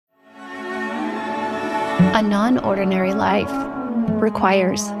A non-ordinary life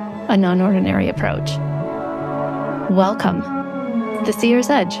requires a non-ordinary approach. Welcome to the Seer's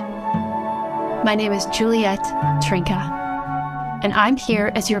Edge. My name is Juliette Trinka, and I'm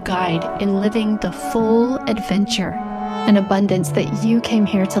here as your guide in living the full adventure and abundance that you came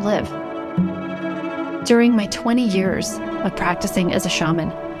here to live. During my 20 years of practicing as a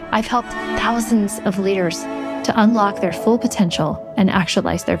shaman, I've helped thousands of leaders to unlock their full potential and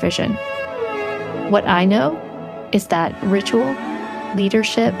actualize their vision. What I know is that ritual,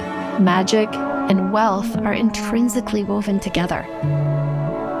 leadership, magic, and wealth are intrinsically woven together.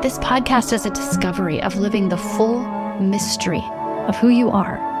 This podcast is a discovery of living the full mystery of who you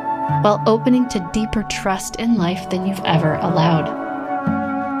are while opening to deeper trust in life than you've ever allowed.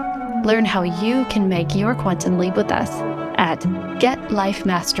 Learn how you can make your quantum leap with us at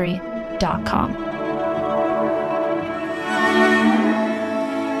getlifemastery.com.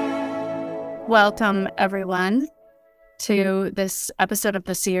 Welcome, everyone, to this episode of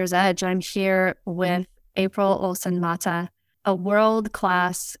The Seer's Edge. I'm here with April Olsen-Mata, a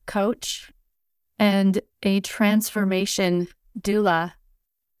world-class coach and a transformation doula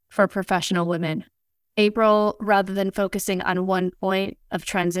for professional women. April, rather than focusing on one point of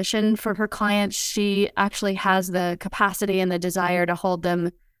transition for her clients, she actually has the capacity and the desire to hold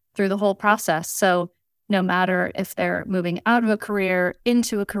them through the whole process. So no matter if they're moving out of a career,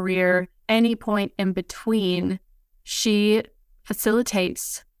 into a career, any point in between, she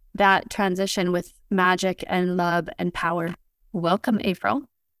facilitates that transition with magic and love and power. Welcome, April.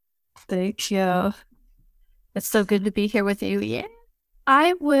 Thank you. It's so good to be here with you. Yeah.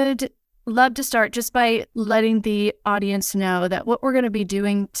 I would love to start just by letting the audience know that what we're going to be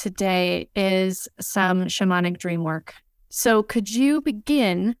doing today is some shamanic dream work. So could you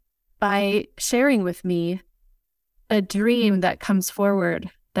begin by sharing with me a dream that comes forward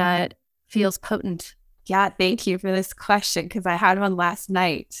that feels potent? Yeah, thank you for this question, because I had one last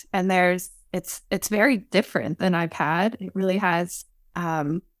night, and it's very different than I've had. It really has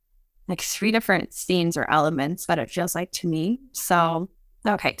like 3 different scenes or elements that it feels like to me. So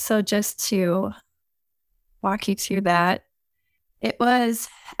okay, so just to walk you through that, it was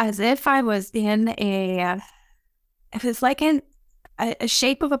as if I was in it was like in a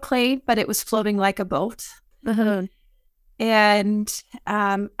shape of a plane, but it was floating like a boat. Uh-huh. And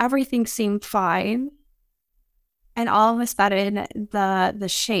everything seemed fine. And all of a sudden, the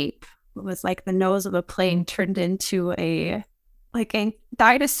shape was like the nose of a plane turned into a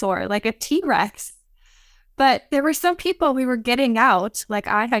dinosaur, like a T-Rex. But there were some people we were getting out, like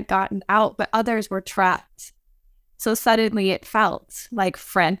I had gotten out, but others were trapped. So suddenly it felt like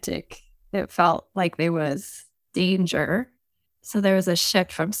frantic. It felt like there was danger. So there was a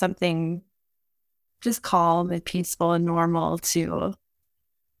shift from something just calm and peaceful and normal to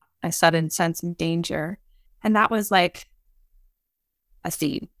a sudden sense of danger. And that was like a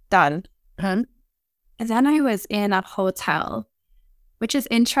scene done. Uh-huh. And then I was in a hotel, which is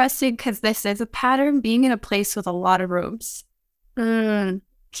interesting because this is a pattern. Being in a place with a lot of rooms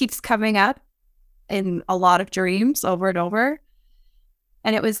keeps coming up in a lot of dreams over and over.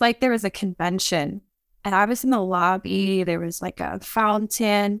 And it was like there was a convention, and I was in the lobby. There was like a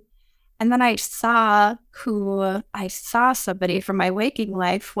fountain. And then I saw somebody from my waking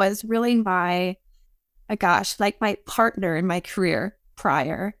life was really my partner in my career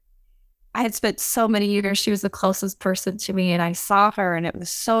prior. I had spent so many years. She was the closest person to me, and I saw her, and it was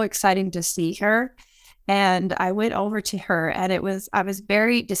so exciting to see her. And I went over to her, and I was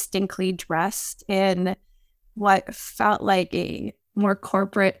very distinctly dressed in what felt like a more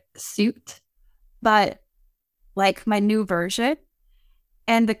corporate suit, but like my new version.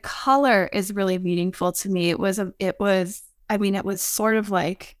 And the color is really meaningful to me. It was sort of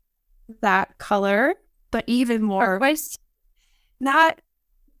like that color, but even more Turquoise? Not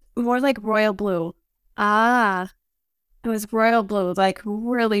more like royal blue. Ah, It was royal blue, like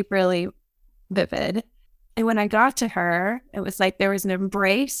really, really vivid. And when I got to her, it was like there was an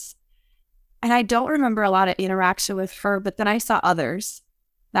embrace. And I don't remember a lot of interaction with her, but then I saw others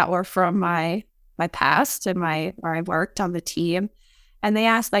that were from my past and where I worked on the team. And they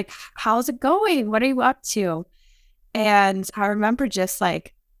asked, like, how's it going? What are you up to? And I remember just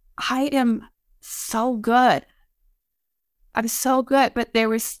like, I am so good. I'm so good. But there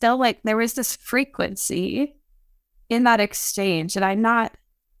was still there was this frequency in that exchange. And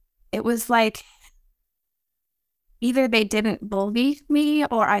it was like, either they didn't believe me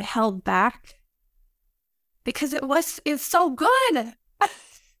or I held back because it's so good.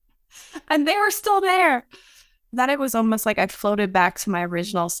 And they were still there. Then it was almost like I floated back to my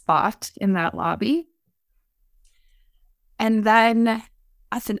original spot in that lobby. And then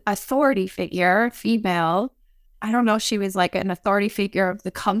as an authority figure, female. I don't know if she was like an authority figure of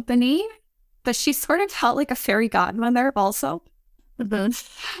the company, but she sort of felt like a fairy godmother also.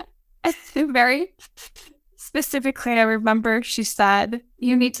 Mm-hmm. Very specifically, I remember she said,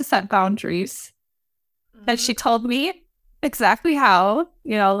 you need to set boundaries. Mm-hmm. And she told me exactly how,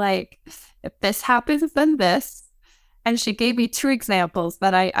 like, if this happens, then this. And she gave me 2 examples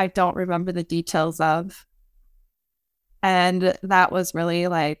that I don't remember the details of. And that was really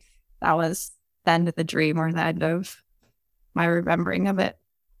like, that was the end of the dream, or the end of my remembering of it.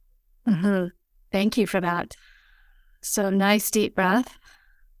 Mm-hmm. Thank you for that. So nice deep breath.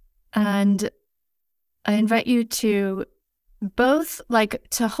 And I invite you to both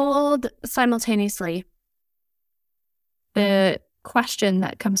to hold simultaneously the question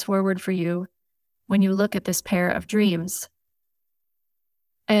that comes forward for you when you look at this pair of dreams.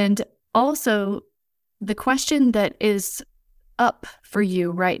 And also the question that is up for you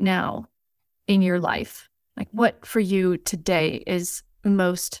right now in your life. Like, what for you today is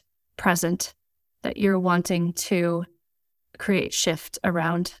most present that you're wanting to create shift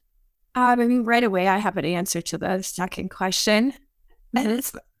around? I mean, right away, I have an answer to the second question. And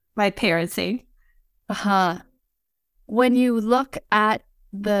it's my parenting. When you look at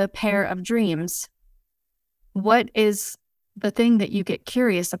the pair of dreams, what is the thing that you get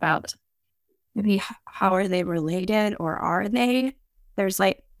curious about? Maybe how are they related, or are they? There's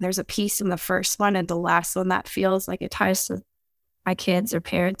a piece in the first one and the last one that feels like it ties to my kids or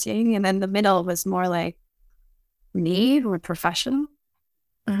parenting. And then the middle was more like me or professional.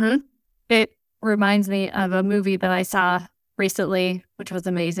 Mm-hmm. It reminds me of a movie that I saw recently, which was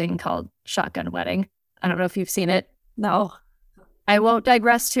amazing, called Shotgun Wedding. I don't know if you've seen it. No. I won't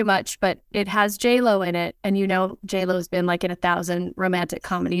digress too much, but it has J-Lo in it. And J-Lo's been like in 1,000 romantic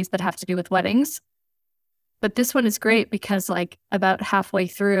comedies that have to do with weddings. But this one is great because like about halfway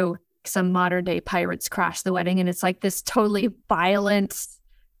through, some modern day pirates crash the wedding, and it's like this totally violent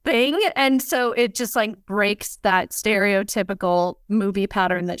thing. And so it just like breaks that stereotypical movie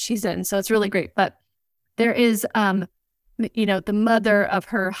pattern that she's in. So it's really great. But there is, the mother of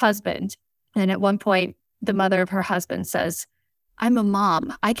her husband. And at one point, the mother of her husband says, I'm a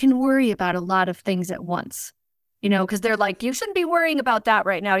mom. I can worry about a lot of things at once, because they're like, you shouldn't be worrying about that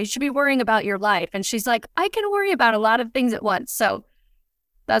right now. You should be worrying about your life. And she's like, I can worry about a lot of things at once. So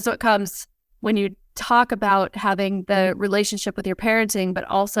that's what comes when you talk about having the relationship with your parenting, but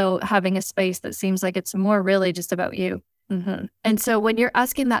also having a space that seems like it's more really just about you. Mm-hmm. And so when you're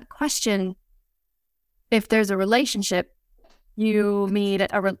asking that question, if there's a relationship, you mean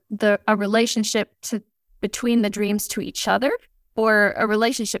a relationship between the dreams to each other, or a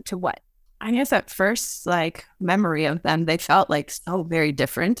relationship to what? I guess at first, like, memory of them, they felt like so very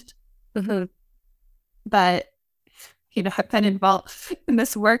different. Mm-hmm. But, I've been involved in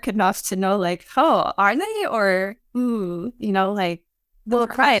this work enough to know, like, oh, are they? Or, like, well,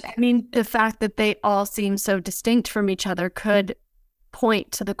 right. I mean, the fact that they all seem so distinct from each other could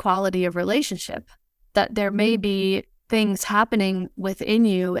point to the quality of relationship, that there may be things happening within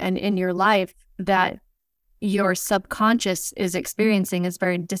you and in your life that your subconscious is experiencing as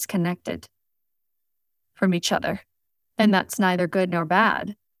very disconnected from each other. And that's neither good nor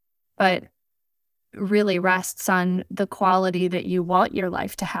bad, but really rests on the quality that you want your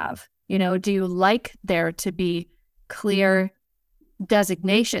life to have. Do you like there to be clear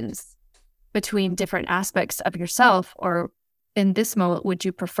designations between different aspects of yourself, or in this moment, would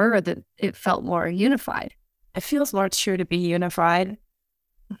you prefer that it felt more unified? It feels more true to be unified.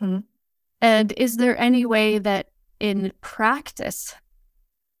 Mm-hmm. And is there any way that in practice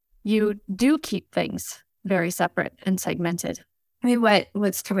you do keep things very separate and segmented? I mean,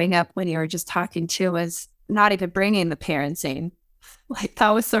 what's coming up when you were just talking to was not even bringing the parenting. Like, that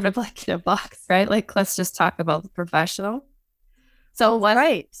was sort of like in a box, right? Like, let's just talk about the professional. So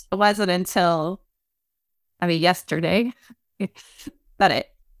it wasn't until, yesterday that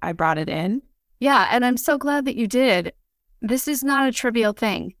I brought it in. Yeah, and I'm so glad that you did. This is not a trivial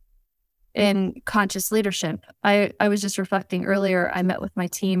thing in conscious leadership. I was just reflecting earlier, I met with my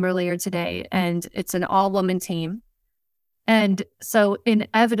team earlier today, and it's an all-woman team. And so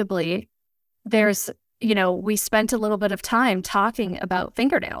inevitably, there's, we spent a little bit of time talking about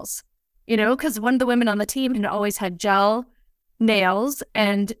fingernails, because one of the women on the team had always had gel nails,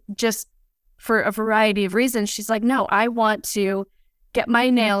 and just for a variety of reasons, she's like, no, I want to get my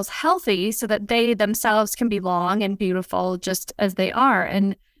nails healthy so that they themselves can be long and beautiful just as they are.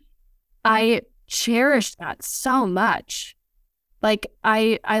 And I cherish that so much. Like,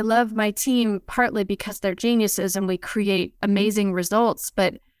 I love my team partly because they're geniuses and we create amazing results,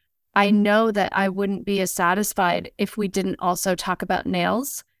 but I know that I wouldn't be as satisfied if we didn't also talk about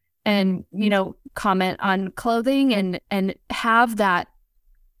nails and, comment on clothing and have that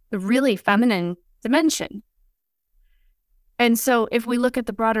really feminine dimension. And so if we look at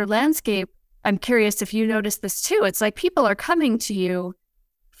the broader landscape, I'm curious if you notice this too. It's like people are coming to you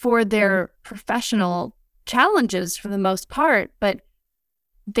for their professional challenges for the most part, but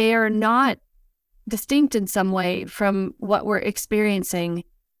they are not distinct in some way from what we're experiencing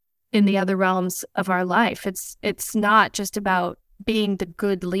in the other realms of our life. It's not just about being the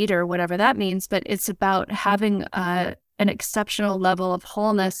good leader, whatever that means, but it's about having an exceptional level of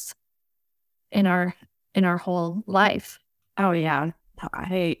wholeness in our whole life. Oh yeah.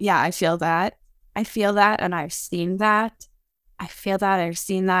 I feel that. I feel that, and I've seen that. I feel that, I've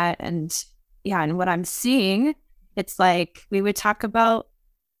seen that, and what I'm seeing, it's like we would talk about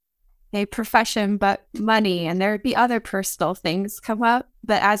a profession, but money, and there would be other personal things come up.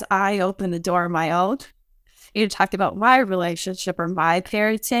 But as I open the door of my own, you talk about my relationship or my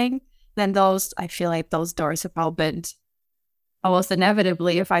parenting, then I feel like those doors have opened almost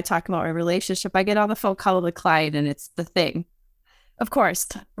inevitably. If I talk about my relationship, I get on the phone call with a client and it's the thing. Of course,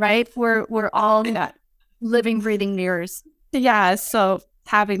 right? We're all living, breathing mirrors. Yeah, so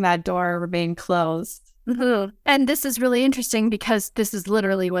having that door remain closed. Mm-hmm. And this is really interesting because this is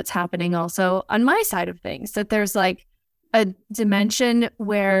literally what's happening also on my side of things, that there's like a dimension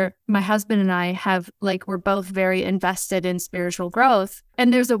where my husband and I we're both very invested in spiritual growth.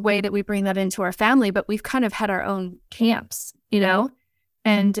 And there's a way that we bring that into our family, but we've kind of had our own camps,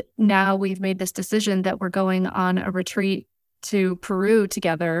 and now we've made this decision that we're going on a retreat to Peru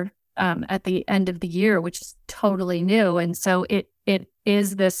together at the end of the year, which is totally new. And so it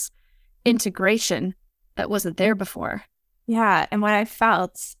is this integration that wasn't there before. Yeah. And what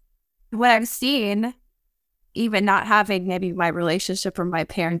I've seen, even not having maybe my relationship or my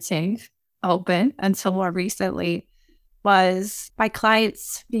parenting open until more recently, was my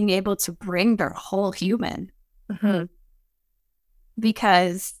clients being able to bring their whole human. Mm-hmm.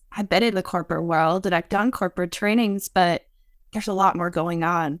 Because I've been in the corporate world and I've done corporate trainings, but there's a lot more going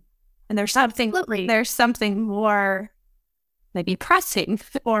on. And there's something more maybe pressing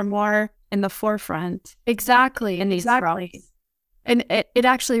or more in the forefront. Exactly. In these roles. And it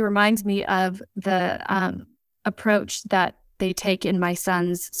actually reminds me of the approach that they take in my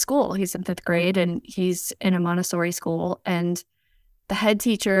son's school. He's in 5th grade and he's in a Montessori school. And the head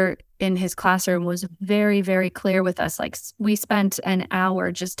teacher in his classroom was very, very clear with us. Like, we spent an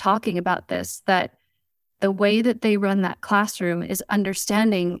hour just talking about this, that the way that they run that classroom is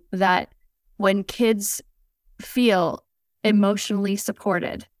understanding that when kids feel emotionally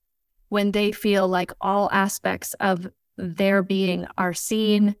supported, when they feel like all aspects of their being are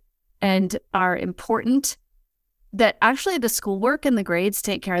seen and are important, that actually the schoolwork and the grades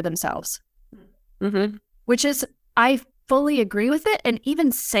take care of themselves. Mm-hmm. Which is, I fully agree with it. And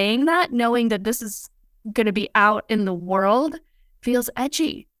even saying that, knowing that this is going to be out in the world, feels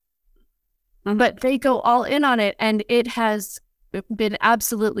edgy. Mm-hmm. But they go all in on it. And it has been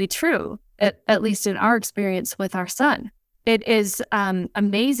absolutely true, at least in our experience with our son. It is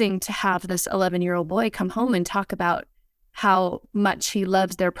amazing to have this 11-year-old boy come home and talk about how much he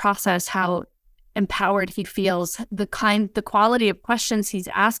loves their process, how empowered he feels, the quality of questions he's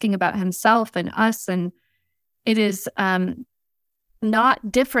asking about himself and us. And it is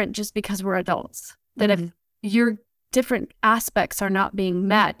not different just because we're adults. That if your different aspects are not being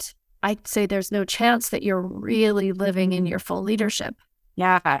met, I'd say there's no chance that you're really living in your full leadership.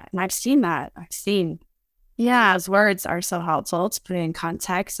 Yeah, and I've seen that. Yeah, those words are so helpful to put it in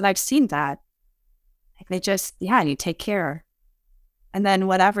context. And I've seen that. Like, they just, you take care. And then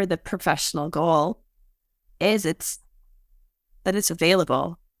whatever the professional goal is, it's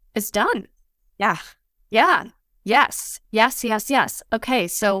available. It's done. Yeah. Yeah. Yes. Okay,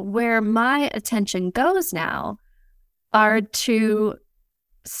 so where my attention goes now are to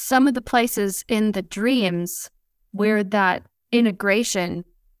some of the places in the dreams where that integration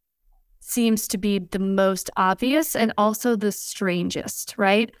seems to be the most obvious and also the strangest,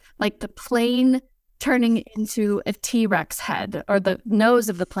 right? Like the plane turning into a T-Rex head, or the nose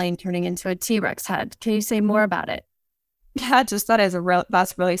of the plane turning into a T-Rex head. Can you say more about it? Yeah, just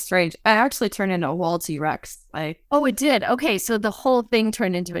that's really strange. I actually turned into a whole T-Rex. Oh, it did? Okay, so the whole thing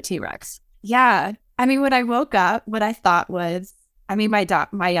turned into a T-Rex. Yeah. I mean, when I woke up, what I thought was,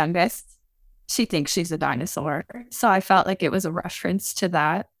 my youngest, she thinks she's a dinosaur. So I felt like it was a reference to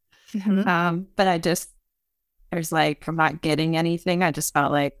that. Mm-hmm. But I'm not getting anything. I just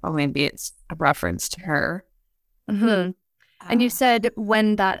felt like, maybe it's a reference to her. Mm-hmm. And you said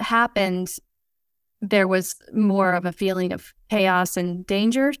when that happened, there was more of a feeling of chaos and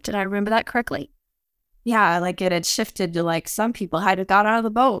danger. Did I remember that correctly? Yeah, like it had shifted to like some people had got out of the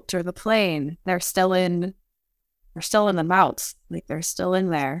boat or the plane. They're still in the mounts. Like they're still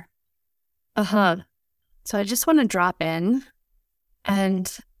in there. Uh-huh. So I just want to drop in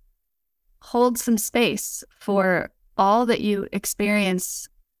and hold some space for all that you experience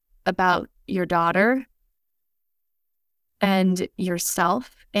about your daughter and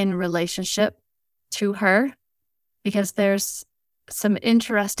yourself in relationship to her, because there's some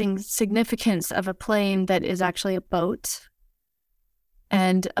interesting significance of a plane that is actually a boat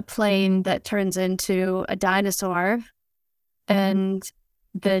and a plane that turns into a dinosaur, and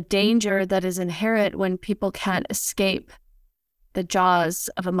the danger that is inherent when people can't escape the jaws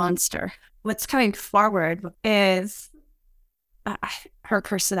of a monster. What's coming forward is her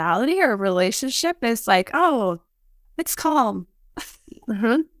personality, her relationship is like, oh, it's calm.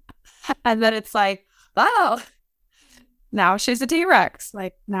 Mm-hmm. And then it's like, wow, now she's a T-Rex.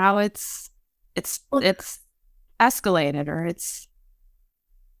 Like now it's escalated, or it's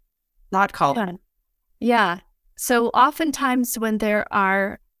not calm. Yeah. So oftentimes when there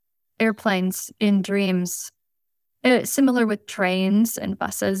are airplanes in dreams, similar with trains and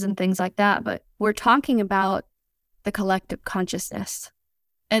buses and things like that, but we're talking about the collective consciousness.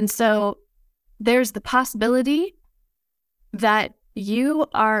 And so there's the possibility that you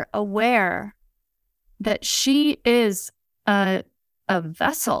are aware that she is a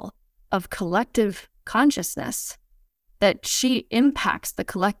vessel of collective consciousness, that she impacts the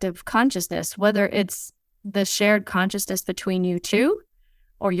collective consciousness, whether it's the shared consciousness between you two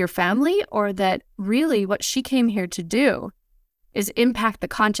or your family, or that really what she came here to do is impact the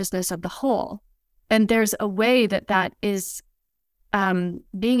consciousness of the whole. And there's a way that that is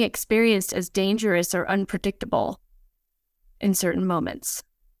being experienced as dangerous or unpredictable in certain moments.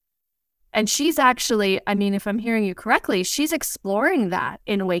 And she's actually, I mean, if I'm hearing you correctly, she's exploring that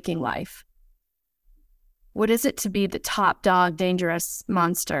in waking life. What is it to be the top dog, dangerous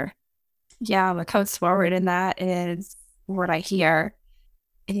monster? Yeah, what comes forward in that is what I hear.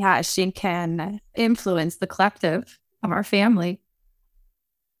 Yeah, she can influence the collective of our family.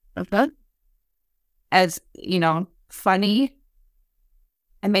 Okay. As, funny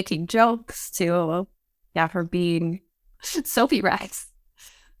and making jokes to, her being Sophie Rex.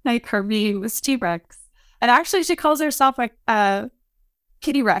 Like her being was T-Rex. And actually she calls herself like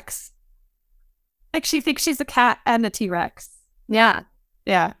Kitty Rex. Like she thinks she's a cat and a T-Rex. Yeah.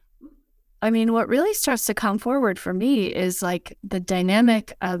 Yeah. I mean, what really starts to come forward for me is like the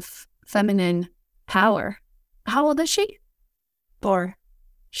dynamic of feminine power. How old is she? 4.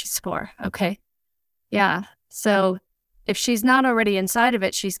 She's 4. Okay. Yeah. So if she's not already inside of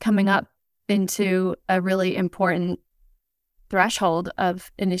it, she's coming up into a really important threshold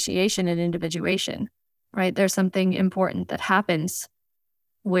of initiation and individuation, right? There's something important that happens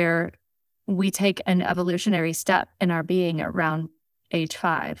where we take an evolutionary step in our being around age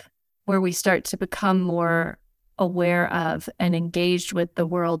 5, where we start to become more aware of and engaged with the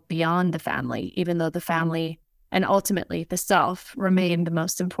world beyond the family, even though the family and ultimately the self remain the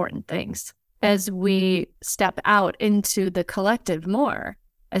most important things. As we step out into the collective more,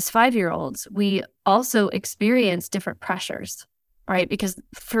 as 5-year-olds, we also experience different pressures, right? Because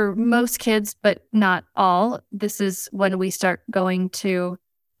for most kids, but not all, this is when we start going to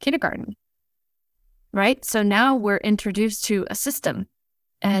kindergarten, right? So now we're introduced to a system,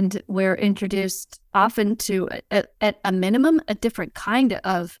 and we're introduced often to, at a minimum, a different kind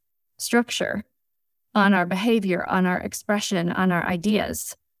of structure on our behavior, on our expression, on our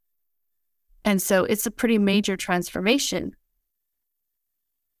ideas. And so it's a pretty major transformation.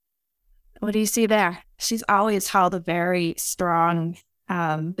 What do you see there? She's always held a very strong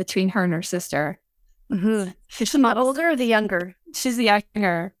between her and her sister. Mm-hmm. She's the older or the younger? She's the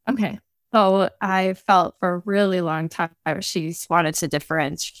younger. Okay. So I felt for a really long time she's wanted to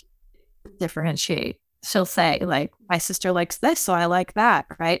differentiate. She'll say, like, my sister likes this, so I like that,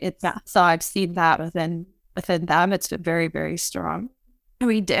 right? So I've seen that within them. It's been very, very strong.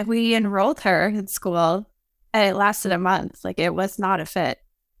 We enrolled her in school, and it lasted a month. Like, it was not a fit.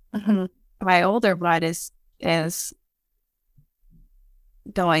 Mm-hmm. My older one is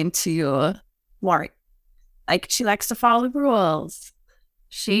going to more, like, she likes to follow the rules.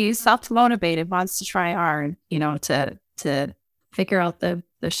 She's self-motivated, wants to try hard, to figure out the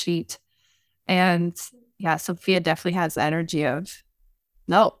sheet. And yeah, Sophia definitely has the energy of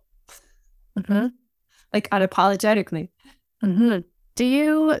no, like unapologetically. Mm-hmm. Do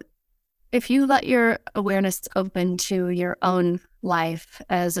you, if you let your awareness open to your own life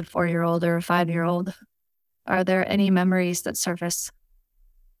as a 4-year-old or a 5-year-old, are there any memories that surface?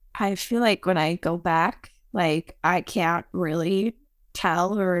 I feel like when I go back, like I can't really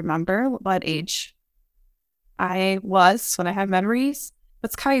tell or remember what age I was when I have memories.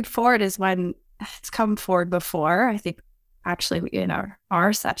 What's coming forward is when it's come forward before. I think actually in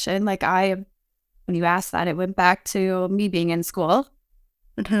our session, like when you asked that, it went back to me being in school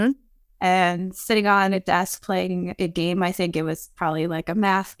and sitting on a desk playing a game. I think it was probably like a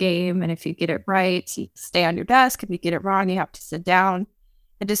math game. And if you get it right, you stay on your desk. If you get it wrong, you have to sit down.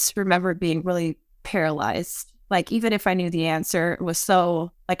 I just remember being really paralyzed. Like even if I knew the answer, it was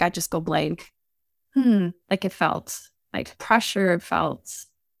so like I just go blank. Like it felt like pressure, it felt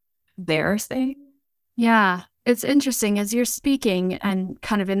embarrassing. Yeah. It's interesting as you're speaking and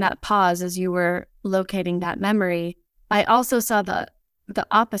kind of in that pause as you were locating that memory, I also saw the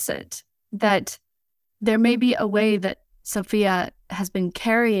opposite, that there may be a way that Sophia has been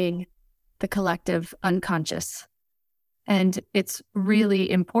carrying the collective unconscious. And it's really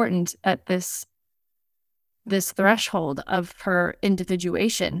important at this threshold of her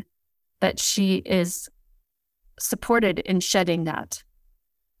individuation that she is supported in shedding that.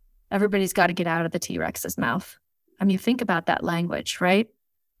 Everybody's got to get out of the T-Rex's mouth. I mean, think about that language, right?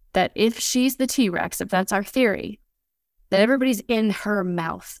 That if she's the T-Rex, if that's our theory, that everybody's in her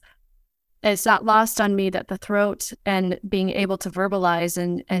mouth. It's not lost on me that the throat and being able to verbalize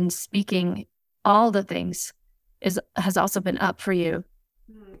and speaking all the things has also been up for you.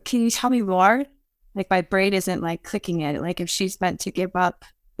 Can you tell me more? Like my brain isn't like clicking it. Like if she's meant to give up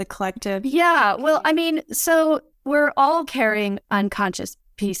the collective. Yeah, well, I mean, so we're all carrying unconscious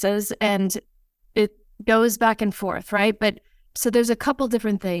pieces and it goes back and forth, right? But so there's a couple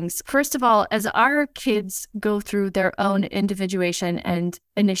different things. First of all, as our kids go through their own individuation and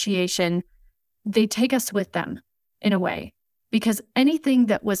initiation, they take us with them in a way, because anything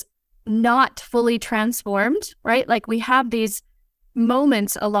that was not fully transformed, right? Like we have these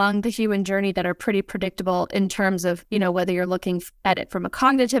moments along the human journey that are pretty predictable in terms of, whether you're looking at it from a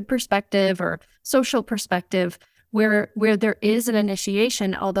cognitive perspective or social perspective, where there is an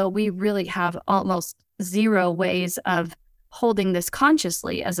initiation, although we really have almost zero ways of holding this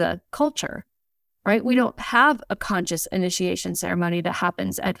consciously as a culture, right? We don't have a conscious initiation ceremony that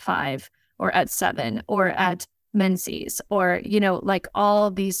happens at 5 or at 7 or at menses or, like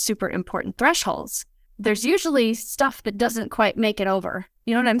all these super important thresholds. There's usually stuff that doesn't quite make it over.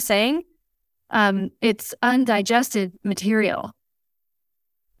 You know what I'm saying? It's undigested material.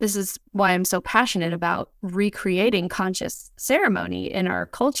 This is why I'm so passionate about recreating conscious ceremony in our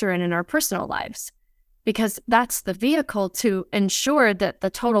culture and in our personal lives, because that's the vehicle to ensure that the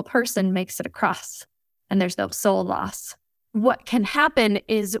total person makes it across and there's no soul loss. What can happen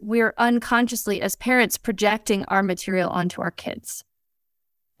is we're unconsciously, as parents, projecting our material onto our kids.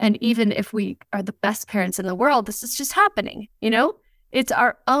 And even if we are the best parents in the world, this is just happening, It's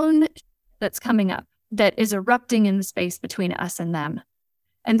our own that's coming up that is erupting in the space between us and them.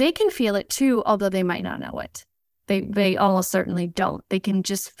 And they can feel it too, although they might not know it. They almost certainly don't. They can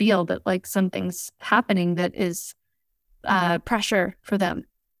just feel that like something's happening that is pressure for them.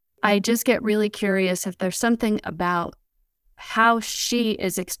 I just get really curious if there's something about how she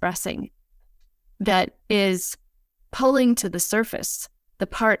is expressing that is pulling to the surface the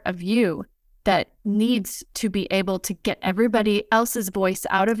part of you that needs to be able to get everybody else's voice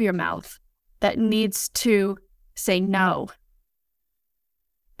out of your mouth, that needs to say no,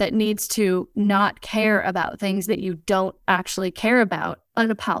 that needs to not care about things that you don't actually care about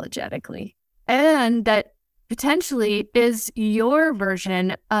unapologetically, and that potentially is your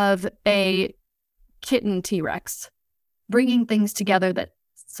version of a kitten T-Rex, bringing things together that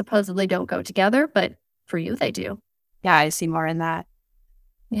supposedly don't go together, but for you, they do. Yeah, I see more in that.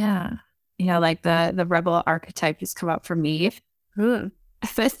 Yeah. Like the rebel archetype has come up for me.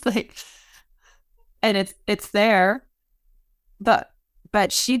 It's like, and it's there, but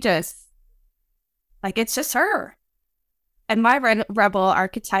she just, like, it's just her. And my rebel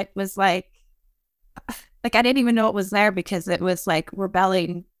archetype was like I didn't even know it was there because it was like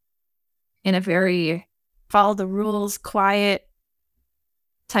rebelling in a very follow the rules, quiet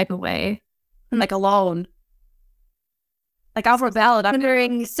type of way, like alone. Like I'll rebel and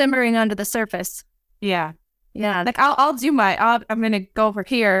I'm simmering under the surface. Yeah. Yeah. Like I'll do I'm going to go over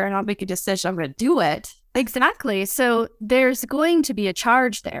here and I'll make a decision. I'm going to do it. Exactly. So there's going to be a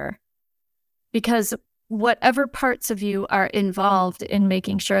charge there because whatever parts of you are involved in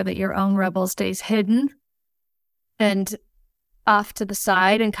making sure that your own rebel stays hidden and off to the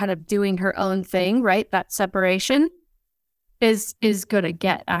side and kind of doing her own thing, right? That separation is going to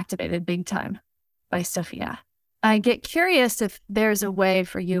get activated big time by Sophia. I get curious if there's a way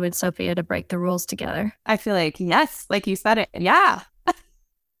for you and Sophia to break the rules together. I feel like, yes, like you said it. Yeah.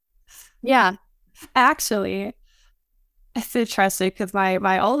 Yeah. Actually, it's interesting because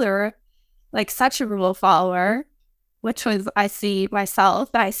my older, like such a rule follower, which was I see myself,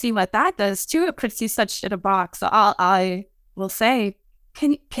 I see what that does too. It puts you such in a box. So I will say,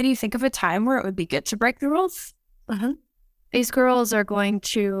 can you think of a time where it would be good to break the rules? Uh-huh. These girls are going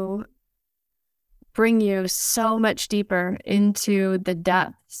to bring you so much deeper into the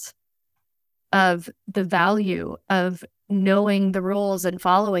depths of the value of knowing the rules and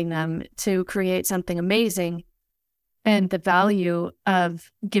following them to create something amazing, and the value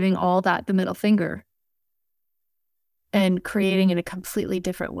of giving all that the middle finger and creating in a completely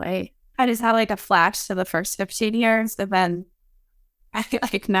different way. I just had like a flash to the first 15 years, and then I feel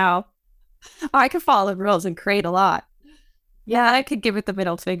like now I could follow the rules and create a lot. Yeah, I could give it the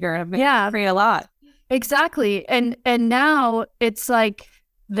middle finger and create a lot. Exactly. And now it's like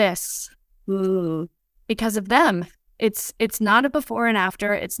this. Ooh. Because of them. It's not a before and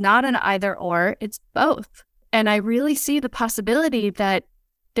after. It's not an either or. It's both. And I really see the possibility that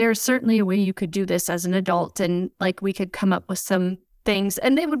there's certainly a way you could do this as an adult, and like we could come up with some things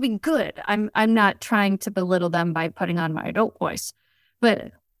and they would be good. I'm not trying to belittle them by putting on my adult voice,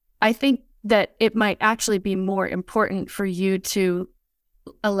 but I think that it might actually be more important for you to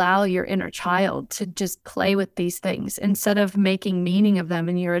allow your inner child to just play with these things instead of making meaning of them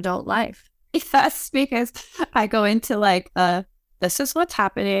in your adult life. Yes, because I go into like, this is what's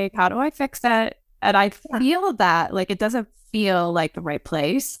happening. How do I fix that? And I feel that like it doesn't feel like the right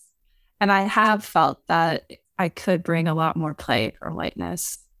place. And I have felt that I could bring a lot more play or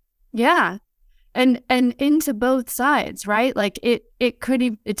lightness. Yeah. And into both sides, right? Like it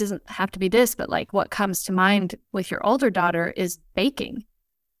doesn't have to be this, but like what comes to mind with your older daughter is baking.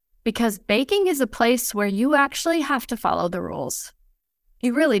 Because baking is a place where you actually have to follow the rules.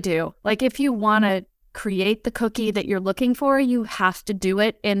 You really do. Like if you want to create the cookie that you're looking for, you have to do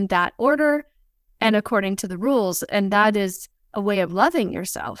it in that order and according to the rules. And that is a way of loving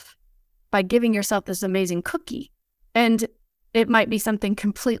yourself by giving yourself this amazing cookie. And it might be something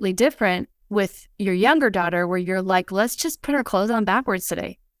completely different with your younger daughter where you're like, let's just put our clothes on backwards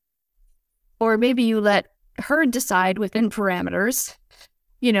today. Or maybe you let her decide within parameters,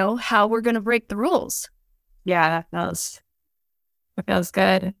 you know, how we're going to break the rules. Yeah, that feels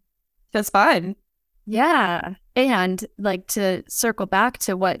good. Feels fun. Yeah. And like to circle back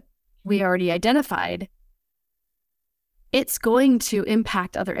to what we already identified, it's going to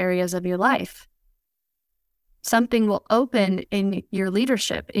impact other areas of your life. Something will open in your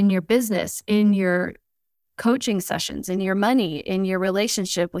leadership, in your business, in your coaching sessions, in your money, in your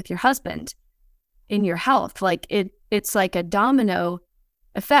relationship with your husband, in your health. Like it's like a domino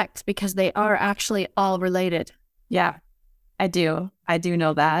effect because they are actually all related. Yeah, I do. I do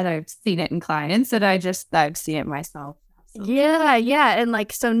know that. I've seen it in clients and I've seen it myself. Absolutely. Yeah. And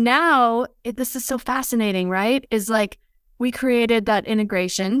like, so now this is so fascinating, right? Is like we created that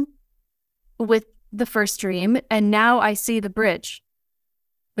integration with the first dream. And now I see the bridge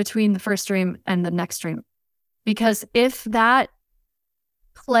between the first dream and the next dream. Because if that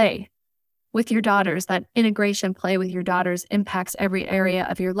play with your daughters, that integration play with your daughters impacts every area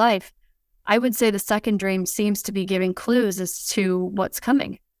of your life, I would say the second dream seems to be giving clues as to what's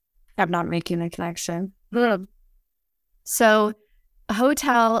coming. I'm not making a connection. So a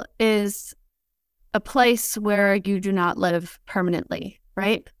hotel is a place where you do not live permanently,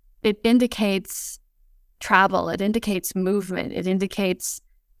 right? It indicates travel. It indicates movement. It indicates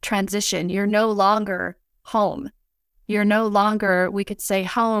transition. You're no longer home. You're no longer, we could say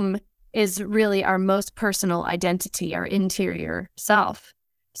home is really our most personal identity, our interior self.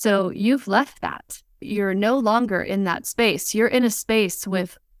 So you've left that. You're no longer in that space. You're in a space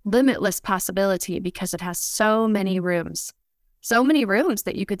with limitless possibility because it has so many rooms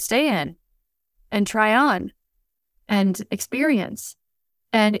that you could stay in and try on and experience.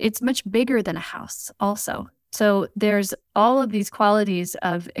 And it's much bigger than a house also. So there's all of these qualities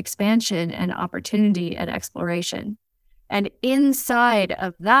of expansion and opportunity and exploration. And inside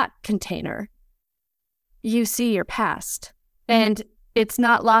of that container, you see your past. And it's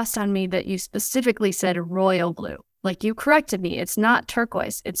not lost on me that you specifically said royal blue. Like you corrected me. It's not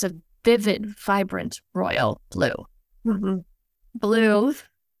turquoise. It's a vivid, vibrant royal blue. Mm-hmm. Blue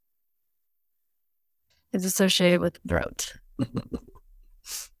is associated with throat.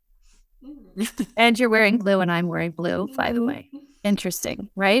 And you're wearing blue and I'm wearing blue, by the way. Interesting,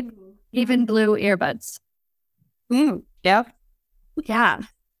 right? Even blue earbuds. Yeah. Yeah.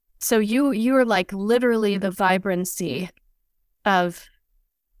 So you are like literally the vibrancy of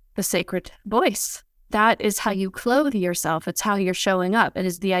the sacred voice. That is how you clothe yourself. It's how you're showing up. It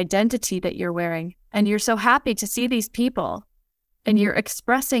is the identity that you're wearing. And you're so happy to see these people and you're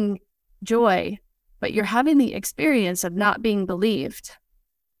expressing joy, but you're having the experience of not being believed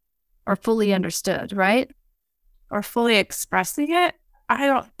or fully understood, right? Or fully expressing it.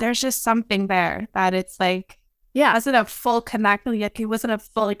 There's just something there that it's like, Yeah. it wasn't a full connect, yet it wasn't a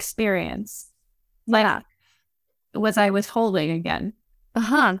full experience. Like, Yeah. was I withholding again?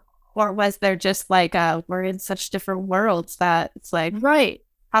 Uh-huh. Or was there just like, we're in such different worlds that it's like, Right.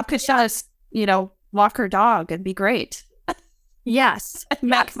 how could she just, walk her dog and be great? Yes. And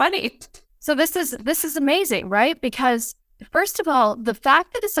make money. So this is amazing, right? Because first of all, the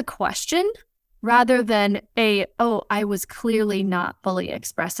fact that it's a question rather than I was clearly not fully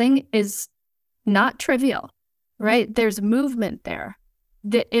expressing is not trivial, right? There's movement there.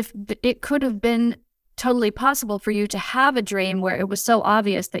 If it could have been totally possible for you to have a dream where it was so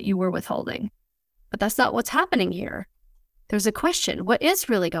obvious that you were withholding, but that's not what's happening here. There's a question. What is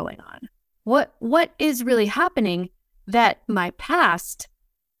really going on? What is really happening that my past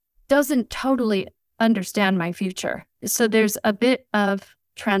doesn't totally understand my future? So there's a bit of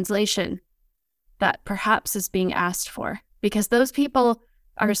translation that perhaps is being asked for, because those people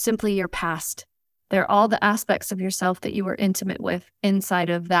are simply your past. They're all the aspects of yourself that you were intimate with inside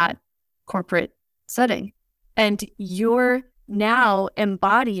of that corporate setting. And you're now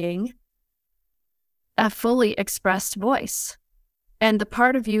embodying a fully expressed voice. And the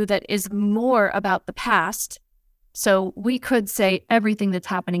part of you that is more about the past. So we could say everything that's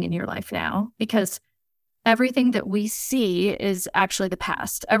happening in your life now, because everything that we see is actually the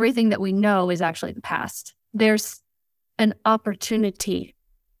past. Everything that we know is actually the past. There's an opportunity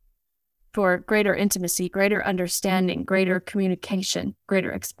for greater intimacy, greater understanding, greater communication,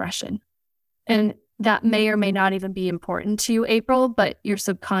 greater expression. And that may or may not even be important to you, April, but your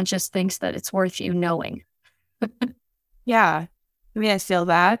subconscious thinks that it's worth you knowing. Yeah. I mean, I feel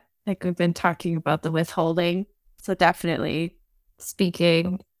that. Like we've been talking about the withholding. So definitely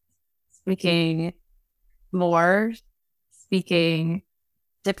speaking more, speaking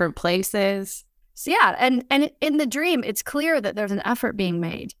different places. So yeah, and in the dream, it's clear that there's an effort being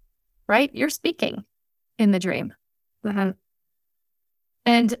made, right? You're speaking in the dream. Uh-huh.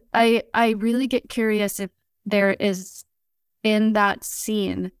 And I really get curious if there is in that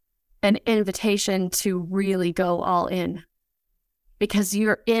scene an invitation to really go all in, because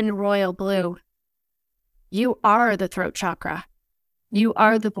you're in royal blue. You are the throat chakra. You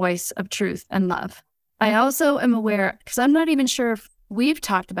are the voice of truth and love. I also am aware, because I'm not even sure if we've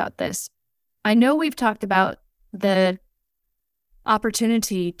talked about this. I know we've talked about the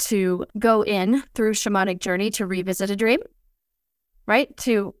opportunity to go in through shamanic journey to revisit a dream, right?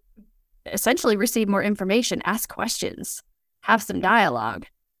 To essentially receive more information, ask questions, have some dialogue.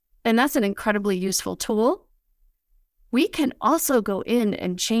 And that's an incredibly useful tool. We can also go in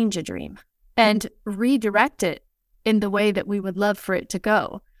and change a dream and redirect it in the way that we would love for it to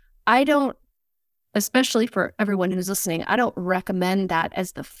go. I don't, especially for everyone who's listening, I don't recommend that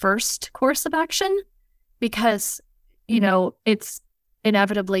as the first course of action, because, it's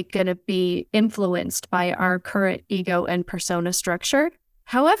inevitably going to be influenced by our current ego and persona structure.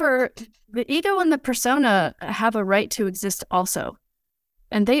 However, the ego and the persona have a right to exist also,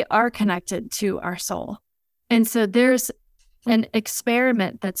 and they are connected to our soul. And so there's an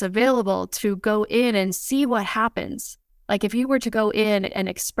experiment that's available to go in and see what happens. Like if you were to go in and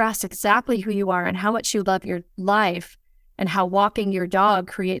express exactly who you are and how much you love your life and how walking your dog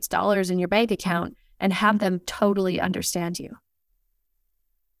creates dollars in your bank account, and have them totally understand you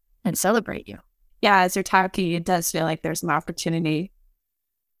and celebrate you. Yeah, as you're talking, it does feel like there's an opportunity.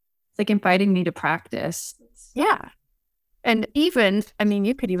 It's like inviting me to practice. Yeah. And even,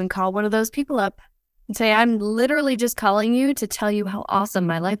 you could even call one of those people up and say, I'm literally just calling you to tell you how awesome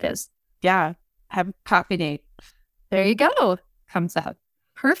my life is. Yeah. Have a coffee date. There you go. Comes out.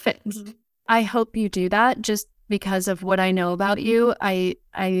 Perfect. Mm-hmm. I hope you do that just because of what I know about you.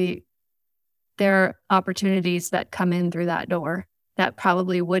 There are opportunities that come in through that door that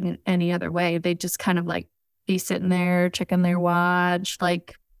probably wouldn't any other way. They'd just kind of like be sitting there, checking their watch,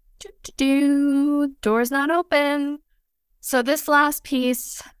 like, door's not open. So this last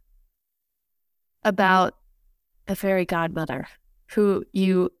piece about the fairy godmother, who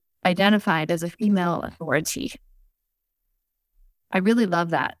you identified as a female authority. I really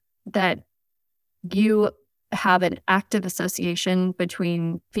love that you have an active association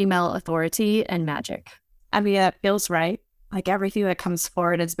between female authority and magic. It feels right. Like everything that comes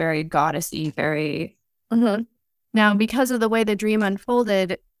forward is very goddessy, very... Mm-hmm. Now, because of the way the dream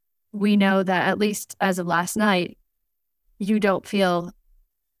unfolded, we know that at least as of last night, you don't feel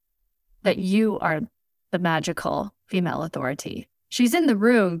that you are the magical female authority. She's in the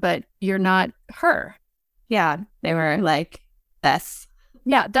room, but you're not her. Yeah, they were like this.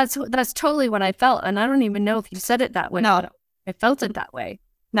 Yeah, that's totally what I felt. And I don't even know if you said it that way. No, I felt it that way.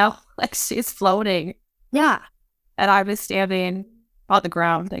 no, like she's floating. Yeah. And I was standing on the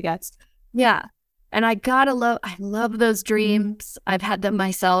ground, I guess. Yeah. And I love those dreams. I've had them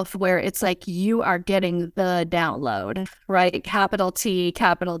myself where it's like you are getting the download, right? Capital T,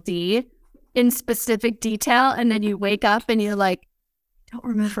 capital D in specific detail. And then you wake up and you're like, don't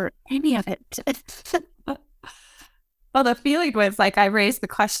remember any of it. Well, the feeling was like I raised the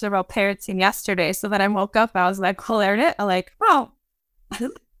question about parenting yesterday. So then I woke up, I was like, cleared it. I'm like, oh,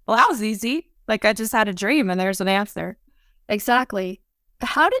 well, that was easy. Like I just had a dream and there's an answer. Exactly.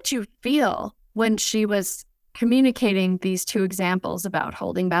 How did you feel when she was communicating these two examples about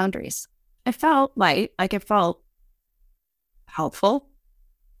holding boundaries? It felt light, like it felt helpful.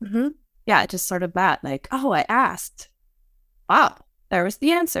 Mm-hmm. Yeah, just sort of that, like, oh, I asked. Wow, there was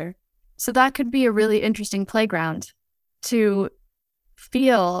the answer. So that could be a really interesting playground to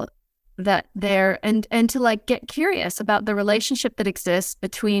feel that there and to like get curious about the relationship that exists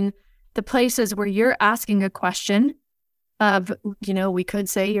between the places where you're asking a question of, we could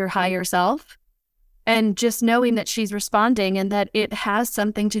say your higher self, and just knowing that she's responding and that it has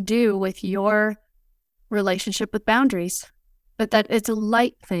something to do with your relationship with boundaries, but that it's a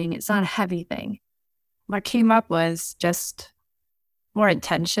light thing. It's not a heavy thing. What came up was just more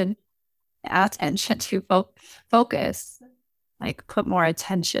attention to focus, like put more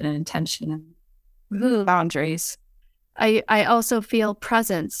attention and intention and boundaries. I also feel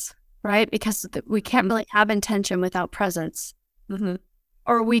presence, right? Because we can't really have intention without presence. Mm-hmm.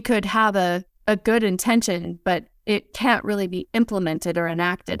 Or we could have a good intention, but it can't really be implemented or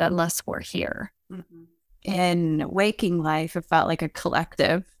enacted unless we're here. Mm-hmm. In waking life, it felt like a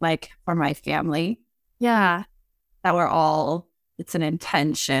collective, like for my family. Yeah. That it's an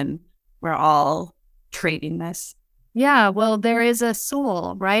intention. We're all trading this. Yeah. Well, there is a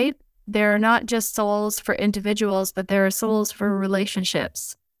soul, right? There are not just souls for individuals, but there are souls for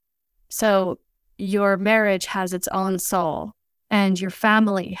relationships. So your marriage has its own soul, and your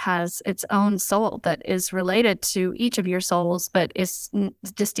family has its own soul that is related to each of your souls, but is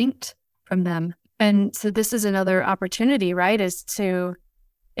distinct from them. And so this is another opportunity, right? Is to,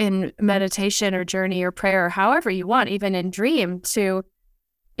 in meditation or journey or prayer, or however you want, even in dream, to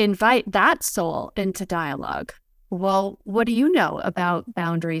invite that soul into dialogue. Well, what do you know about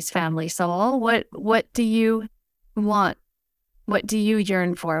boundaries, family, soul? What do you want? What do you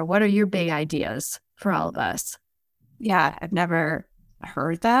yearn for? What are your big ideas for all of us? Yeah, I've never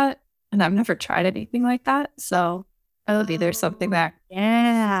heard that, and I've never tried anything like that. So maybe there's something there.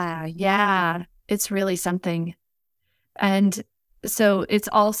 Yeah. It's really something. And so it's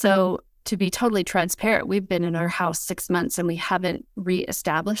also, to be totally transparent, we've been in our house 6 months and we haven't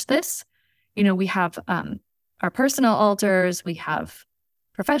reestablished this. We have our personal altars, we have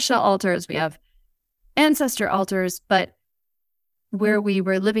professional altars, we have ancestor altars, but where we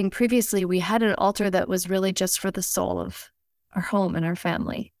were living previously, we had an altar that was really just for the soul of our home and our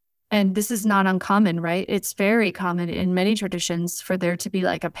family. And this is not uncommon, right? It's very common in many traditions for there to be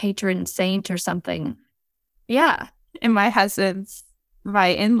like a patron saint or something. Yeah. And my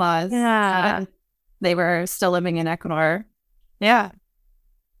in-laws, Yeah. they were still living in Ecuador. Yeah.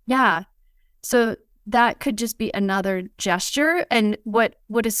 Yeah. So that could just be another gesture. And what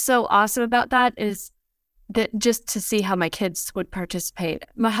is so awesome about that is that just to see how my kids would participate.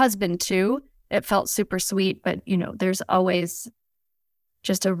 My husband too, it felt super sweet, but there's always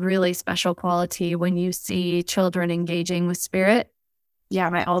just a really special quality when you see children engaging with spirit. Yeah,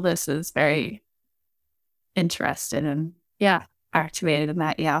 my oldest is very interested and activated in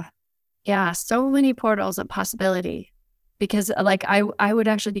that. Yeah, so many portals of possibility. Because like I would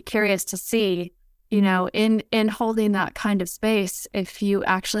actually be curious to see, in holding that kind of space, if you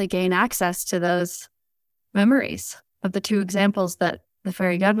actually gain access to those memories of the two examples that the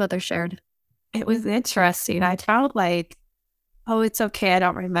fairy godmother shared. It was interesting. I felt like, oh, it's okay, I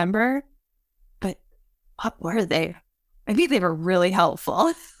don't remember. But what were they? Maybe they were really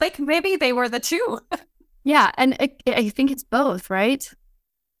helpful. Like maybe they were the two. Yeah, and I think it's both, right?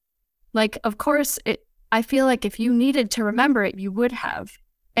 Like, of course, I feel like if you needed to remember it, you would have.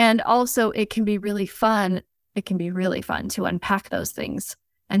 And also, it can be really fun. It can be really fun to unpack those things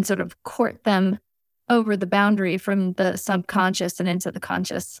and sort of court them over the boundary from the subconscious and into the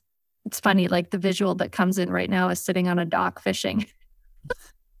conscious. It's funny, like the visual that comes in right now is sitting on a dock fishing.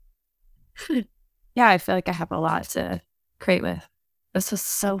 Yeah, I feel like I have a lot to create with. This was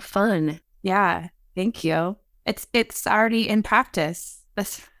so fun. Yeah, thank you. It's already in practice.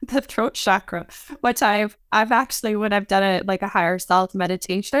 The throat chakra, which I've actually, when I've done it like a higher self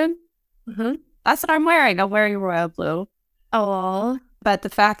meditation, that's what I'm wearing. I'm wearing royal blue. Oh, But the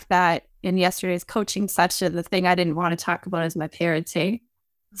fact that in yesterday's coaching session, the thing I didn't want to talk about is my parenting.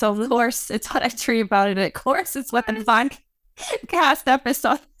 So of course, it's what I dream about, and of course, it's what the podcast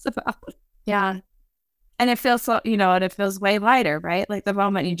episode is about. Yeah. And it feels so, and it feels way lighter, right? Like the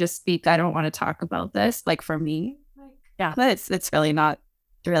moment you just speak, I don't want to talk about this. Like for me, yeah, but it's really not.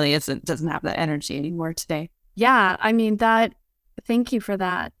 It really doesn't have that energy anymore today. Yeah, I mean thank you for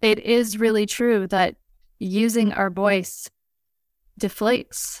that. It is really true that using our voice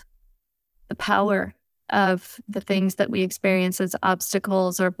deflates the power of the things that we experience as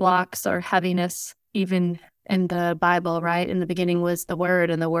obstacles or blocks or heaviness. Even in the Bible, right? In the beginning was the Word,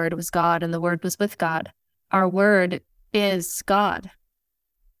 and the Word was God, and the Word was with God. Our Word is God.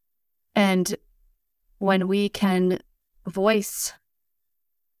 And when we can voice,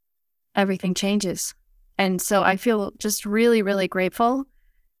 everything changes. And so I feel just really, really grateful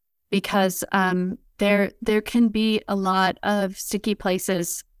because there can be a lot of sticky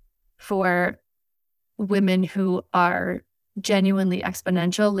places for women who are genuinely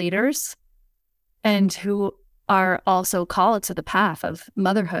exponential leaders and who are also called to the path of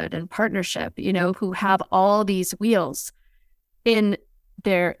motherhood and partnership, who have all these wheels in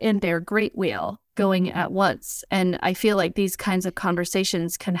their great wheel going at once. And I feel like these kinds of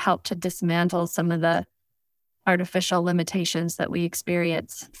conversations can help to dismantle some of the artificial limitations that we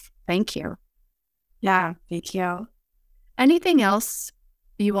experience. Thank you. Yeah, thank you. Anything else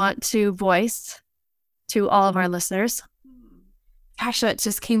you want to voice to all of our listeners? Gosh, what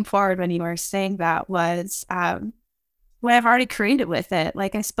just came forward when you were saying that was what I've already created with it.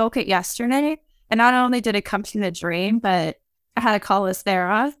 Like I spoke it yesterday, and not only did it come to the dream, but I had a call with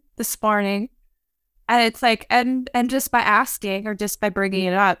Sarah this morning. And it's like, and just by asking or just by bringing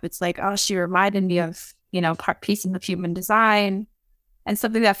it up, it's like, oh, she reminded me of, pieces of human design and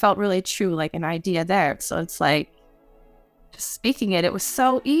something that felt really true, like an idea there. So it's like, just speaking it was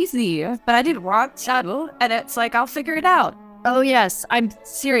so easy, but I didn't want to. And it's like, I'll figure it out. Oh, yes. I'm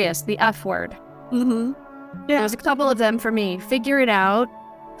serious. The F word. Mm-hmm. Yeah. There's a couple of them for me. Figure it out,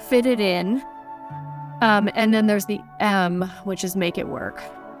 fit it in. And then there's the M, which is make it work.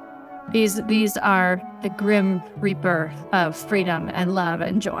 These are the grim reaper of freedom and love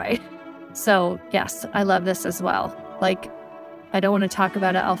and joy. So yes, I love this as well. Like, I don't want to talk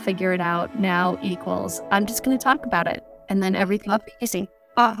about it. I'll figure it out now equals I'm just going to talk about it. And then everything will be easy.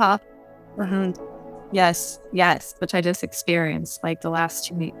 Mm-hmm. Yes. Which I just experienced like the last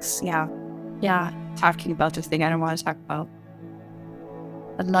 2 weeks. Yeah. Talking about this thing I don't want to talk about.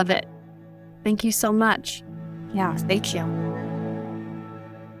 I love it. Thank you so much. Yeah. Thank you.